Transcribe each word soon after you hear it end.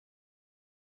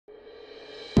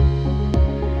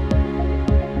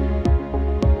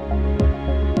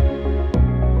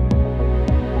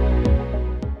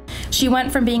She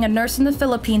went from being a nurse in the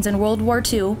Philippines in World War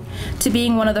II to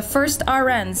being one of the first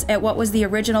RNs at what was the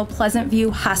original Pleasant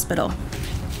View Hospital.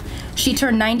 She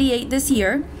turned 98 this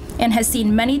year and has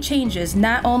seen many changes,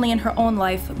 not only in her own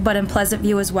life, but in Pleasant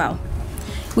View as well.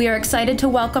 We are excited to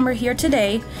welcome her here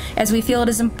today, as we feel it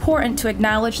is important to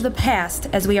acknowledge the past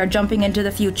as we are jumping into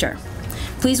the future.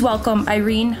 Please welcome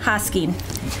Irene Hosking.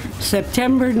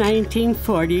 September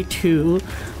 1942,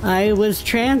 I was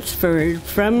transferred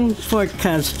from Fort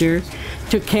Custer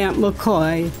to Camp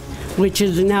McCoy, which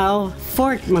is now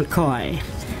Fort McCoy,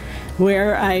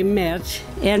 where I met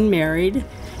and married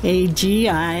a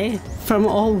GI from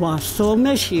Owasso,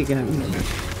 Michigan.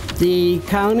 The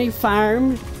county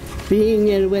farm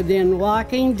being within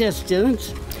walking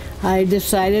distance, I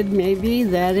decided maybe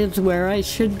that is where I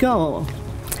should go.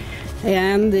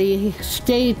 And the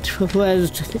state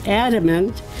was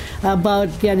adamant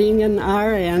about getting an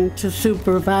RN to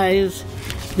supervise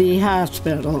the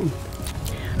hospital.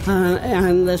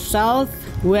 On the south,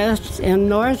 west, and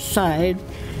north side,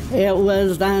 it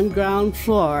was on ground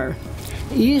floor.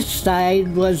 East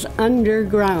side was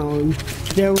underground.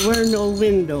 There were no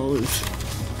windows.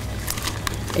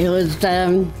 It was,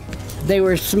 they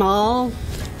were small,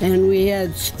 and we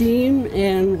had steam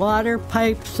and water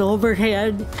pipes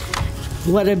overhead.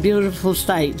 What a beautiful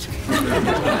sight.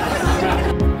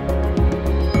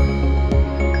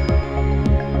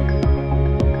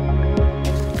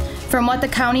 From what the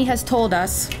county has told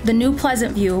us, the new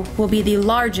Pleasant View will be the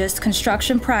largest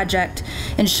construction project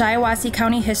in Shiawassee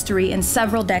County history in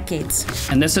several decades.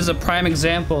 And this is a prime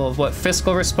example of what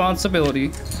fiscal responsibility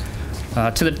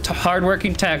to the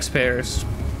hardworking taxpayers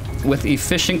with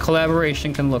efficient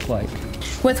collaboration can look like.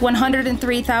 With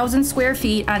 103,000 square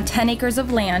feet on 10 acres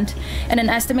of land and an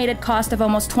estimated cost of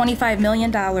almost $25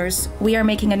 million, we are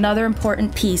making another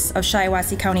important piece of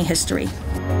Shiawassee County history.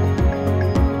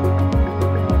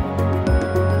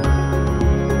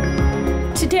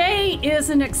 Today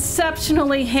is an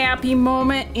exceptionally happy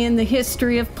moment in the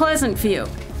history of Pleasant View.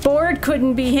 Board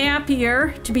couldn't be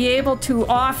happier to be able to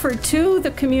offer to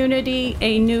the community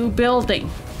a new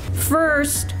building.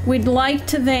 First, we'd like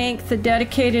to thank the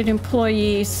dedicated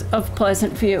employees of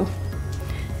Pleasant View.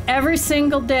 Every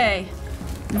single day,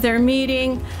 they're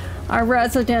meeting our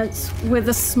residents with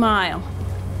a smile.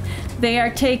 They are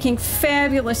taking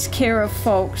fabulous care of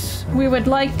folks. We would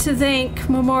like to thank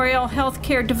Memorial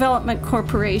Healthcare Development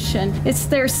Corporation. It's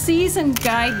their seasoned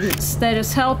guidance that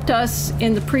has helped us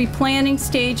in the pre-planning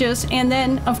stages and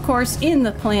then, of course, in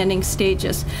the planning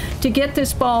stages to get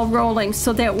this ball rolling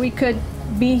so that we could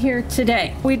be here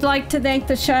today. We'd like to thank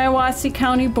the Shiawassee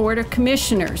County Board of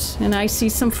Commissioners, and I see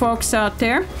some folks out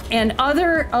there, and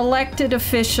other elected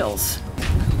officials.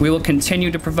 We will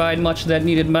continue to provide much of that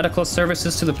needed medical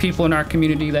services to the people in our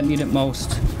community that need it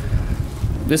most.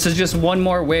 This is just one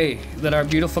more way that our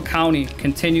beautiful county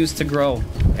continues to grow,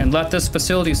 and let this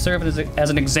facility serve as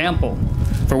an example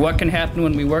for what can happen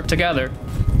when we work together,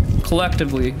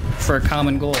 collectively, for a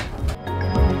common goal.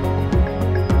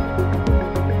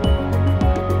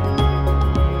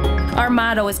 Our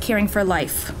motto is caring for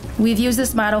life. We've used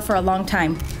this motto for a long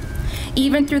time.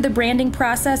 Even through the branding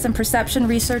process and perception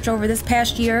research over this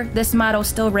past year, this motto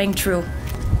still rang true.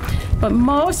 But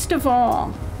most of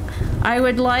all, I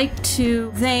would like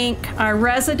to thank our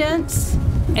residents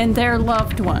and their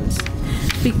loved ones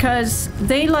because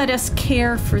they let us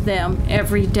care for them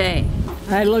every day.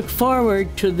 I look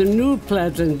forward to the new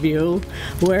Pleasant View,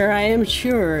 where I am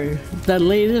sure the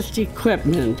latest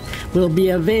equipment will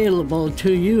be available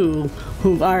to you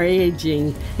who are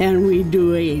aging, and we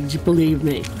do age, believe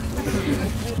me.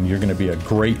 You're going to be a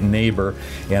great neighbor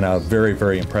and a very,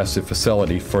 very impressive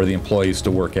facility for the employees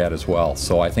to work at as well.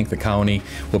 So I think the county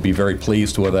will be very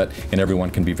pleased with it, and everyone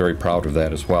can be very proud of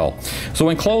that as well. So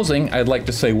in closing, I'd like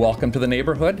to say welcome to the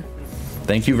neighborhood.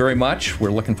 Thank you very much.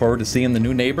 We're looking forward to seeing the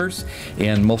new neighbors,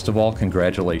 and most of all,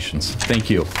 congratulations.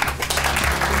 Thank you.